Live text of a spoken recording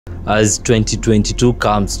As 2022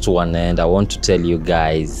 comes to an end, I want to tell you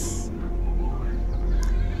guys,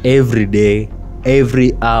 every day,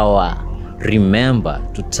 every hour, remember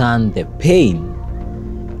to turn the pain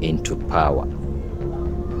into power.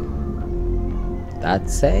 That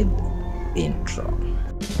said, intro.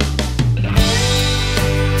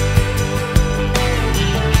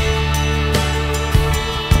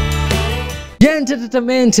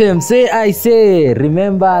 Entertainment, say I say,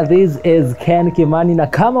 remember this is Ken Kimani, na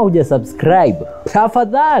kama huja subscribe,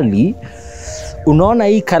 tafadhali, unaona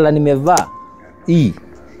hii color nimevaa, hii,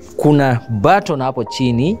 kuna button hapo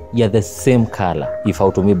chini ya the same color, if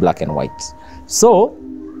hautumii black and white. So,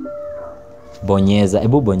 bonyeza,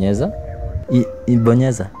 ebu bonyeza,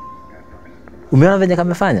 bonyeza. Umeona venye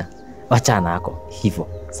kamefanya? Wachana hako, hivyo,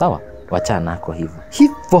 sawa? Wachana hako hivyo,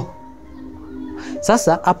 hivyo.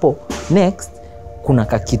 Sasa, hapo, next, kuna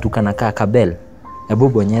kakitu kanakaa kabel. Ebu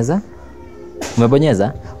bonyeza.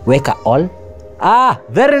 Umebonyeza? Weka all. Ah,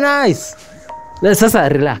 very nice. Sasa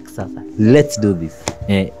relax sasa. Let's do this.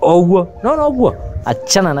 Ogwo. No, ogwo.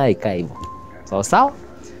 Achana naye kaa hivyo. Sawa sawa?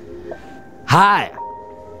 Haya.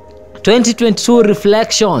 2022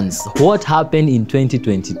 reflections. What happened in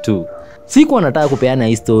 2022? Siku nataka kupeana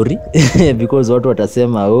hii story because watu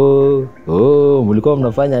watasema mlikuwa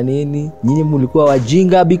mnafanya nini? Nyinyi mlikuwa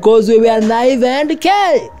wajinga because we were naive and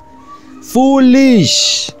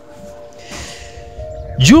foolish.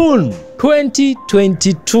 June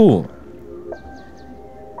 2022.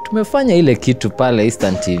 Tumefanya ile kitu pale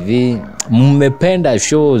Eastern TV. Mmependa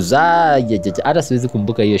shows. Hata siwezi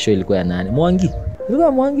kumbuka hiyo show ilikuwa ya nani? Mwangi. Ilikuwa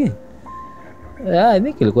ya Mwangi. Yeah, I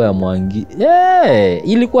think ilikuwa ya Mwangi. Yeah,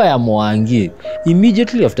 ilikuwa ya Mwangi.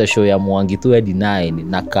 Immediately after show ya Mwangi 289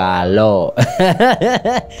 na Kalo.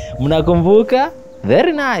 Mnakumbuka?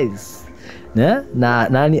 Very nice. Yeah? Na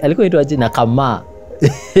nani alikuwa anaitwa aje na Kama.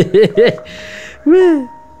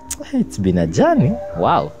 It's been a journey.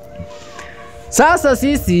 Wow. Sasa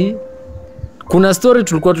sisi kuna story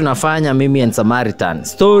tulikuwa tunafanya mimi and Samaritan.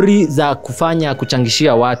 Story za kufanya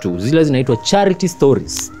kuchangishia watu. Zile zinaitwa charity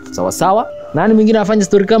stories. Sawa sawa? Nani mwingine afanye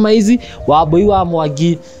story kama hizi? Waboiwa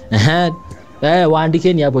Mwagi.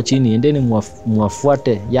 Waandikeni hapo chini. Endeni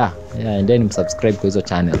muwafuate. Endeni msubscribe kwa hizo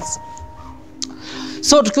channels.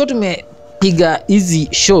 So tukiwa tumepiga hizi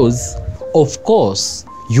shows, of course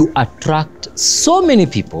you attract so many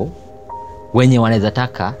people wenye wanaweza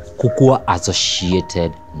taka kukuwa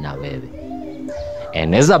associated na wewe.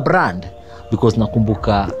 And as a brand, because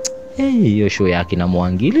nakumbuka hiyo show yake na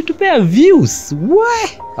Mwangi ilitupea views.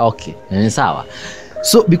 Okay, sawa.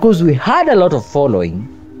 So because we had a lot of following,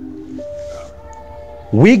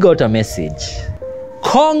 we got a message.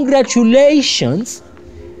 Congratulations,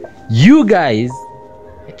 you guys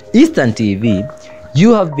at Eastern TV,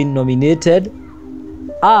 you have been nominated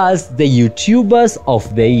as the YouTubers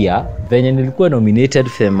of the year. Venye nilikuwa nominated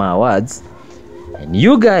FEMA Awards, and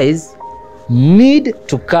you guys need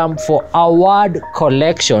to come for award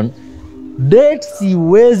collection. Date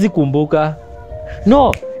siwezi kumbuka.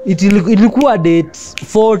 No, ilikuwa date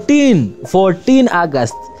 14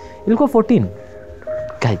 August. Ilikuwa 14.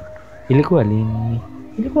 Kai, ilikuwa lini?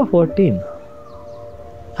 Ilikuwa 14.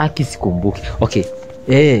 Haki sikumbuki. Okay.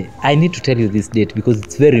 I need to tell you this date because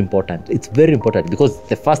it's very important. It's very important because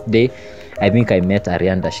the first day I think I met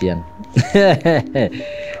Arianda Shian.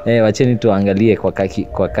 Wacheni tuangalie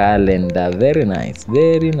kwa calendar. Very nice,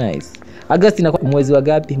 very nice. August inakuwa mwezi wa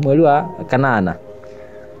gapi? Mwezi wa Kanana.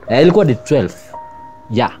 Ilikuwa date 12.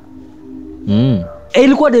 Yeah.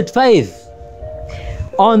 Ilikuwa date 5.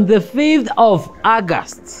 On the 5th of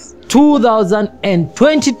August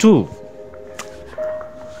 2022.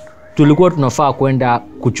 Tulikuwa tunafaa kwenda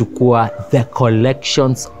kuchukua the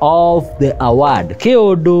collections of the award.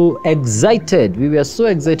 Keodo excited. We were so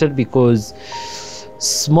excited because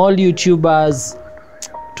small YouTubers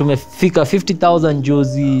tumefika 50,000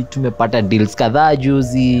 juzi, tumepata deals kadhaa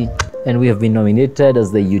juzi, and we have been nominated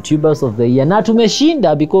as the YouTubers of the year. Na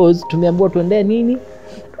tumeshinda because tumeambiwa tuende nini?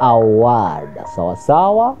 Award. Sawa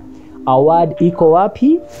sawa. Award iko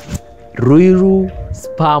wapi? Ruiru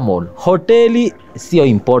Spamol. Hoteli sio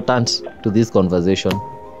important to this conversation.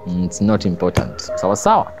 It's not important. Sawa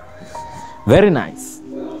sawa. Very nice.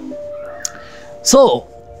 So,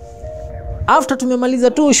 after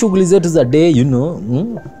tumemaliza tu shughuli zetu za day, you know,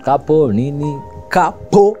 kapo nini?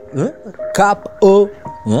 Kapo, kapo,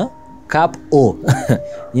 kapo.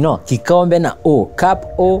 You know, kikombe na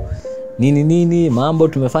kapo. Nini mambo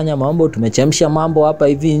tumefanya, mambo tumechemsha mambo hapa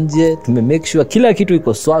hivi nje, make sure kila kitu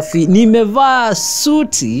iko swafi. Nimevaa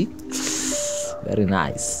suti. Very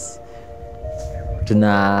nice.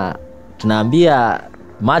 Tunaambia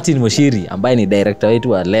Martin Moshiri ambaye ni director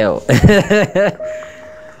wetu wa leo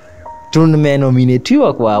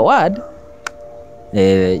tumenominatiwa kwa award.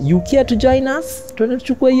 You care to join us?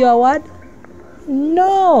 Tunachukua hiyo award?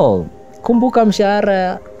 No. Kumbuka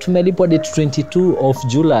mshahara tumelipwa date 22 of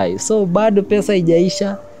July. So bado pesa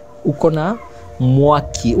haijaisha. Uko na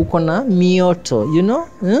mwaki, uko na mioto, you know?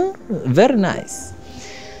 Very nice.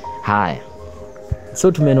 Haya.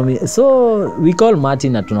 So we call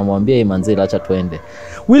Martin na tunamwambia manzi acha tuende.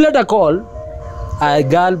 We let her call a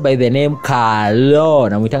girl by the name Carlo.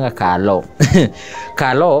 Namuitanga Carlo.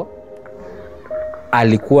 Carlo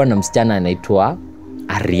alikuwa na msichana anaitwa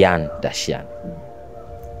Ariane Dashian.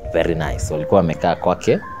 Very nice. Walikuwa wamekaa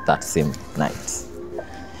kwake that same night.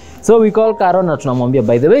 So we call Carlo na tunamwambia,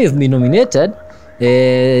 by the way, you've been nominated.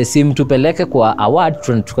 Simtupeleke kwa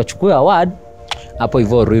award, tukachukua award hapo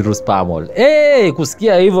hivyo Ruiru Spamol.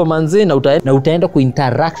 Kusikia hivyo manzi na utaenda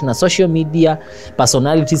kuinteract na social media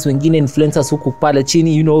personalities wengine, influencers huku pale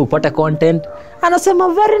chini, you know, upata content. Anasema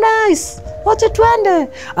very nice, wacha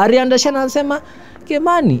tuende. Ariane Dashian anasema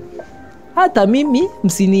Kemani, hata mimi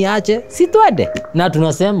msiniache, si tuende. Na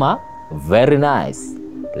tunasema very nice,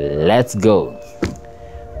 let's go.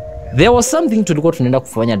 There was something tulikuwa tunaenda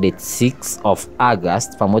kufanya date 6 of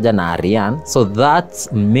August pamoja na Ariane. So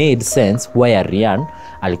that made sense why Ariane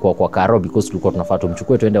alikuwa kwa Karo, because tulikuwa tunafaa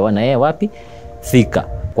tumchukue tuende na yeye wapi? Thika,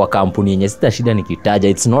 kwa kampuni yenye sita shida nikitaja,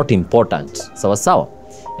 it's not important. Sawa.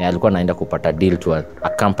 Alikuwa anaenda kupata deal to a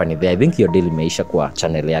company there. I think your deal imeisha kwa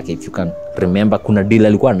channel yake, if you can remember. Kuna deal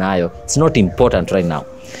alikuwa nayo, it's not important right now.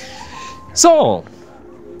 So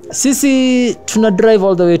sisi tuna drive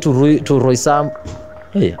all the way to Roysambu.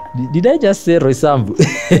 Hey, did I just say Roysambu?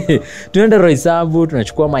 Tunaenda Roysambu,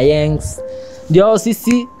 tunachukua mayengs. Ndio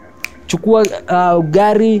sisi chukua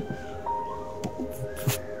gari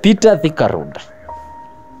Peter Thika Road.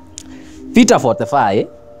 Peter 45.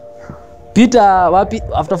 Peter wapi?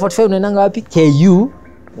 After 45 unaenda wapi? KU.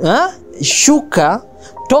 Shuka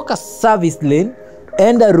toka service lane,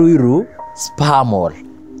 enda Ruiru Spamol.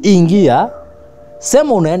 Ingia,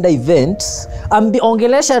 sema unaenda event,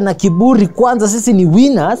 ongelesha na kiburi kwanza sisi ni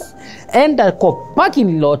winners, enda kwa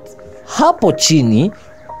parking lot hapo chini,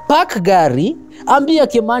 park gari, ambia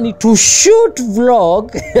Kemani to shoot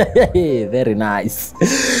vlog. Very nice.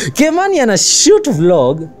 Kemani ana shoot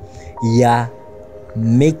vlog ya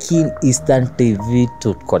making Eastern TV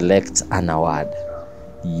to collect an award.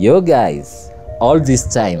 Yo guys, all this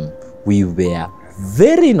time we were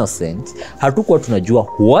very innocent. Hatukuwa tunajua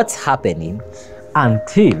what's happening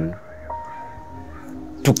until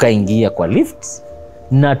tukaingia kwa lift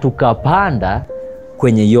na tukapanda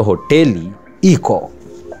kwenye hiyo hoteli iko.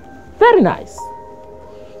 Very nice.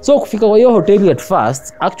 So kufika kwa hiyo hoteli at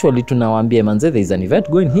first, actually tunawaambia manze there is an event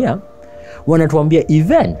going here. Wanatuambia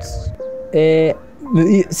event.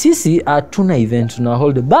 Sisi hatuna event na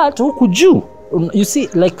hold, but huku juu you see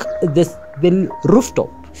like the rooftop,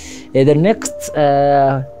 the next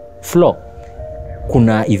floor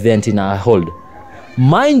kuna event na hold.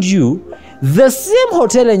 Mind you, the same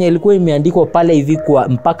hotel yenye ilikuwa imeandikwa pale hivi kwa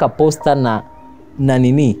mpaka poster na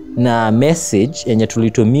nini na message yenye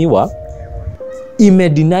tulitumiwa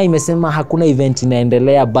imedeny, imesema hakuna event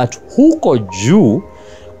inaendelea, but huko juu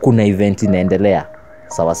kuna event inaendelea.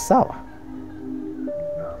 Sawa.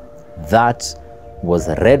 That was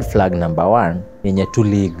red flag number 1 yenye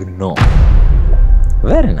tuli ignore.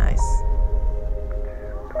 Very nice.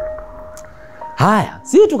 Haya,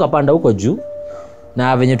 sisi tukapanda huko juu.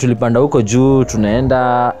 Na venye tulipanda huko juu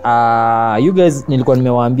tunaenda you guys nilikuwa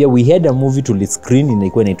nimewaambia we had a movie to screen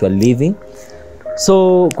ilikuwa inaitwa Living.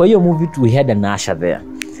 So kwa hiyo movie we had an usher there.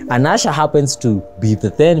 An usher happens to be the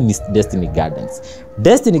then Miss Destiny Gardens.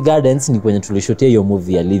 Destiny Gardens ni kwenye tulishotia hiyo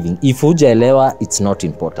movie ya Living. If hujaelewa, it's not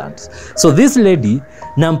important. So this lady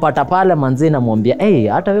nampata pale manze namwambia,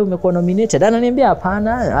 hata wewe umekuwa nominated. Ananiambia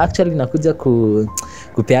hapana, actually nakuja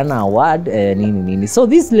kupeana award nini. So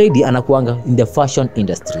this lady anakuanga in the fashion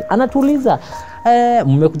industry. Anatuuliza,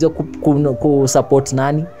 mmekuja ku support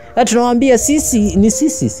nani? Tunamwambia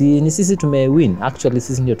sisi tumewin. Actually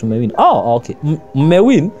sisi ndio tumewin. Oh, okay.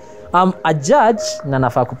 Mmewin. I'm a judge na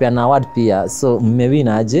nafaa kupeana award pia. So mmewin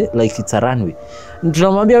aje like it's a runway.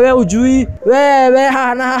 Tunamwambia wewe ujui, wewe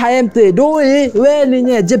hana haemte, wewe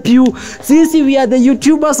ninye JPU. Sisi we are the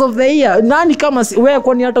YouTubers of the year. Nani kama wewe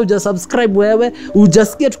kwani hata hujasubscribe wewe?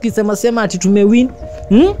 Hujasikia tukisema ati tumewin?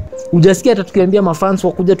 Hujasikia hata tukiambia mafans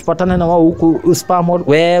wakuja tupatane na wao huku Spamol?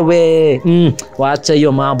 Wewe, waacha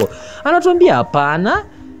hiyo mambo. Anatuambia hapana.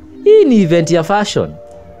 Hii ni event ya fashion.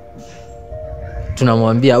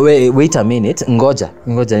 Tunamwambia wait a minute, ngoja.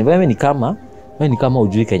 Wewe ni kama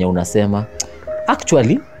ujui Kenya unasema.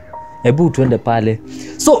 Actually, hebu tuende pale.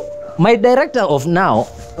 So, my director of now,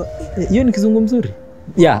 hiyo ni kizungu mzuri.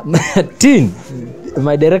 Yeah, Tin,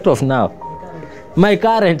 my director of now. My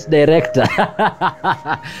current director.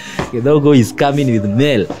 Kioko is coming with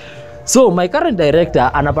mail. So my current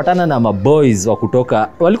director anapatana na maboys wa kutoka,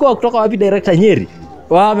 walikuwa kutoka wapi director? Nyeri.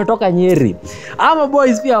 Wametoka Nyeri. Ama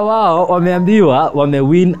boys pia wao wameambiwa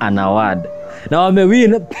wamewin an award. Na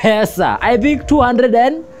wamewin pesa. I think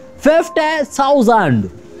 250,000.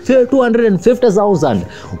 250,000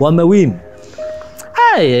 wamewin.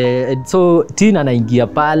 So Tin anaingia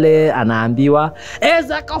pale anaambiwa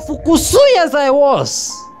eza kafukusui as I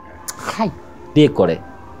was. Hai, dekore.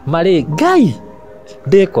 Mare guy.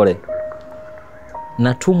 Dekore.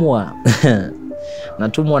 Natumwa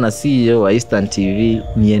na CEO wa Eastern TV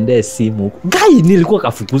niende simu. Guy nilikuwa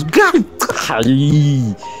kafukusu. Guy.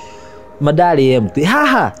 Madari empty.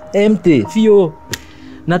 Empty. Fio.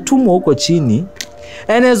 Natumwa huko chini.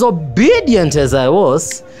 And as obedient as I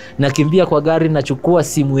was, nakimbia kwa gari nachukua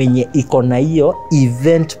simu yenye iko na hiyo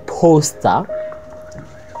event poster.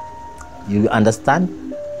 You understand?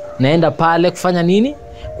 Naenda pale kufanya nini?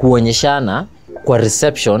 Kuonyeshana kwa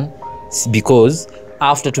reception, because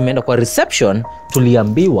after tumeenda kwa reception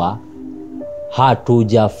tuliambiwa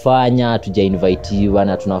hatujainvitiwa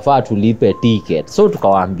na tunafaa tulipe ticket. So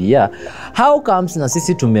tukawaambia how comes na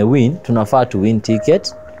sisi tumewin, tunafaa to win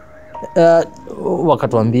ticket.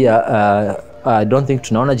 Wakatuambia I don't think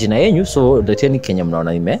tunaona jina yenu, so leteni Kenya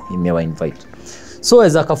mnaona imewa invite. So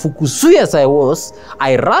as akafukusui as I was,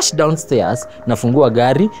 I rushed downstairs, nafungua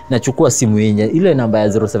gari, nachukua simu yenye ile namba ya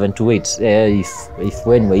 0728. If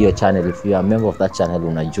when you your channel, if you are a member of that channel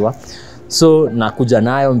unajua. So nakuja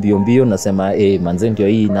nayo mbio nasema manze ndio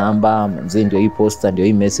hii namba, manze ndio hii poster, ndio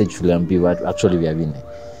hii message tuliambiwa actually we have been.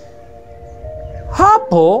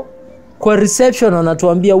 Hapo kwa reception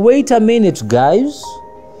wanatuambia wait a minute guys,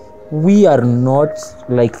 we are not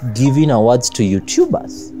like giving awards to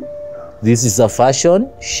YouTubers. This is a fashion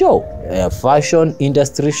show, a fashion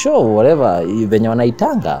industry show, whatever venye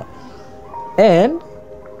wanaitanga. And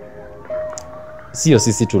sio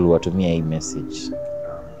sisi tuliwatumia hii message.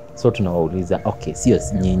 So tunawauliza okay, sio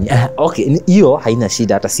nyinyi. Okay, hiyo haina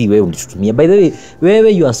shida, hata si wewe ulitutumia. By the way,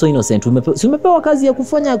 wewe you are so innocent. Umepewa kazi ya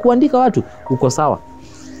kufanya kuandika watu, uko sawa.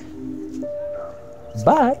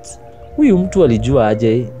 But huyu mtu alijua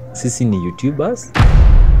aje sisi ni YouTubers?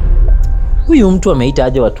 Huyu mtu ameita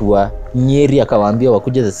aje watu wa Nyeri akawaambia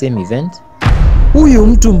wakuja the same event? Huyu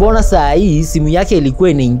mtu mbona saa hii simu yake ilikuwa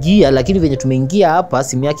inaingia lakini venye tumeingia hapa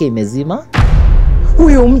simu yake imezima?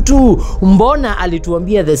 Huyu mtu mbona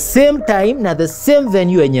alituambia the same time na the same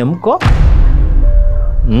venue yenye mko?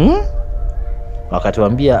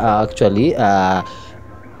 Wakatuambia actually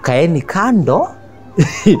kaeni kando.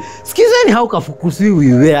 Skizeni how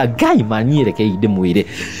kafukusiwi wewe guy manire kaide mwire.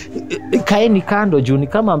 Kaeni kando juu ni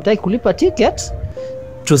kama hamtaki kulipa ticket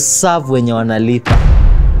to serve wenye wanalipa.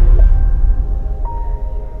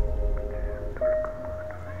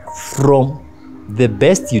 From the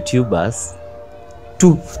best YouTubers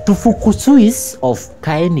to fukusuis of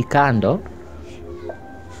kaeni kando,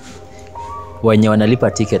 wenye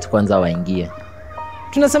wanalipa ticket kwanza waingie.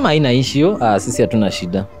 Tunasema haina issue, sisi hatuna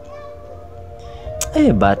shida.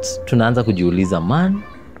 But tunaanza kujiuliza man,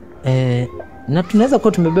 na tunaweza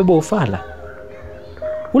kuwa tumebeba ufala.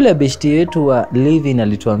 Ule beshti yetu wa Living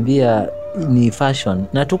alituambia ni fashion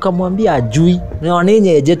na tukamwambia ajui. Na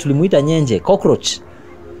wanenye je tulimuita nyenje, cockroach.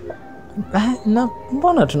 Na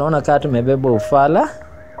mbona tunaona kama tumebeba ufala?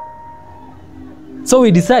 So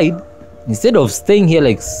we decide instead of staying here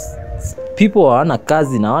like people wana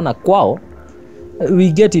kazi na wana kwao,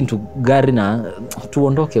 we get into gari na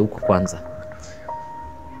tuondoke huko kwanza.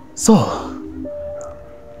 So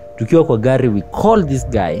tukiwa kwa gari we call this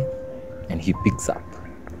guy and he picks up.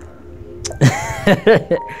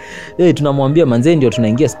 Tunamwambia manze ndio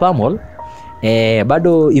tunaingia spam hall.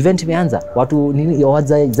 Bado event imeanza. Watu nini awards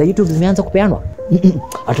za YouTube zimeanza kupeanwa.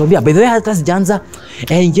 Atuambia by the way hata sijaanza.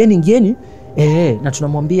 Ingieni. Na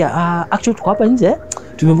tunamwambia actually tuko hapa nje.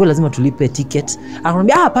 Tumeambiwa lazima tulipe ticket.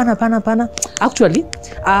 Anamwambia hapana. Actually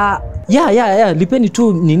yeah, lipeni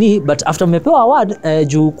tu nini, but after mmepewa award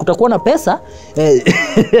juu kutakuwa na pesa.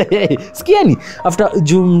 Sikieni, after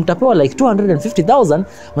juu mtapewa like 250,000,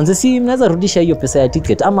 manze si mnaweza rudisha hiyo pesa ya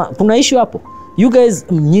ticket ama kuna issue hapo. You guys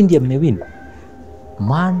nyinyi mmewin.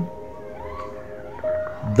 Man,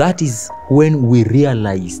 that is when we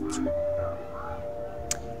realized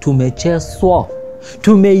tumecheswa,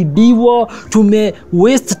 tumeibiwa,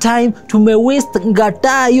 waste time, waste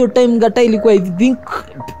ngata. Hiyo time ngata ilikuwa I think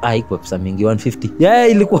haikuwa pesa mingi, 150.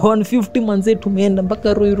 Yeah, ilikuwa 150 manze. Tumeenda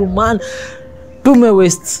mpaka Ruiru man,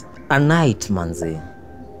 waste a night manze.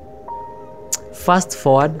 Fast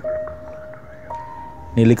forward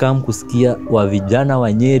Nilikam kusikia wa vijana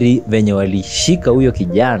wa Nyeri venye walishika huyo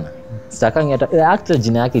kijana. Sitakangi hata actually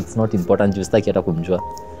jina yake it's not important, just sitaki hata kumjua.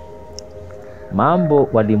 Mambo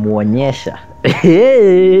walimuonyesha.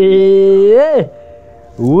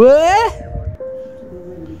 We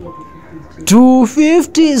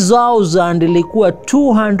 250,000 ilikuwa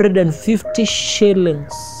 250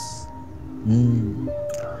 shillings.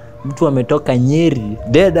 Mtu ametoka Nyeri,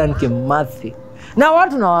 Dedan Kimathi. Na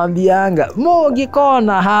watu nawaambianga, Mogi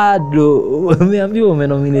kona hado. Umeambiwa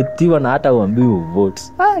umenominatiwa na hata uambiwa vote.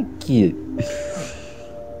 Haki.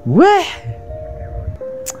 We.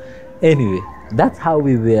 Anyway, that's how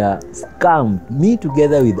we were scammed. Me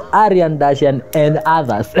together with Aryan Dashan and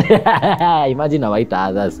others. Imagine awaita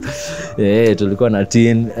others. Tulikuwa na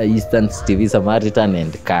Teen, Eastern TV Samaritan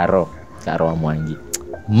and Karo wa Mwangi.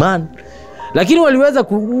 Man. Lakini waliweza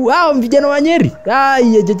vijana wa Nyeri.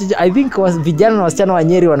 I think vijana na wasichana wa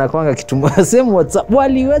Nyeri wanakuanga kitu same WhatsApp.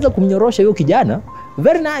 Waliweza kumnyorosha huyo kijana.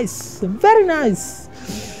 Very nice. Very nice.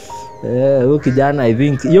 Huyo kijana I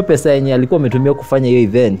think hiyo pesa yenye alikuwa ametumia kufanya hiyo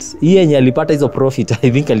event, hii yenye alipata hizo profit,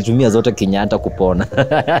 I think alitumia zote Kenyatta kupona.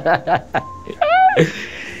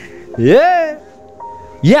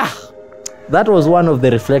 Yeah. That was one of the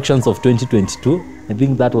reflections of 2022. I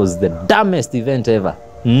think that was the dumbest event ever.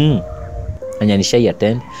 Anya nishai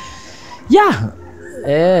attend. Yeah.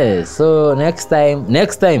 So next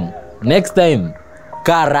time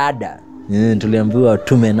karada. Tuliambiwa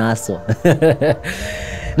tumenaso.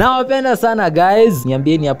 Nawapenda sana guys.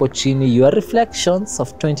 Niambieni hapo chini your reflections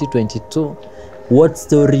of 2022. What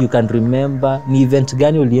story you can remember? Ni event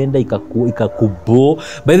gani ulienda ikakubo?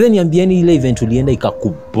 By then niambieni ile event ulienda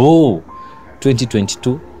ikakubo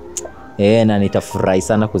 2022. Na nitafurahi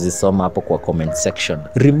sana kuzisoma hapo kwa comment section.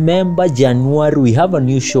 Remember January we have a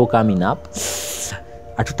new show coming up.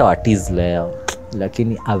 Hatutawatiz leo,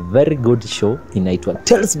 lakini a very good show inaitwa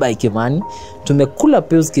Tales by Kimani. Tumekula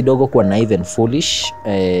pills kidogo kwa Naive and Foolish.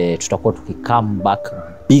 Tutakuwa tukicome back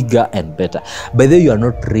bigger and better. By the way, you are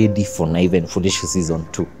not ready for Naive and Foolish season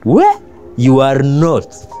 2. Where? You are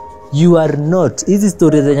not. Hizi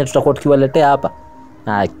stories zenye tutakuwa tukiwaletea hapa,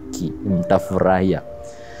 mtafurahia.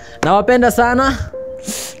 Nawapenda sana.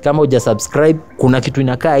 Kama huja subscribe, kuna kitu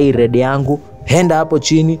inakaa hii red yangu, henda hapo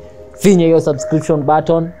chini, finya hiyo subscription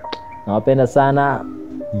button. Nawapenda sana.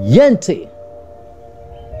 Yente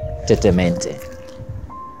tetemente.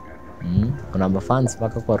 Kuna mafans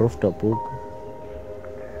mpaka kwa rooftop huko.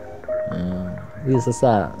 Hiyo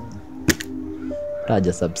sasa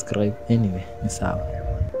taja subscribe. Anyway, ni sawa.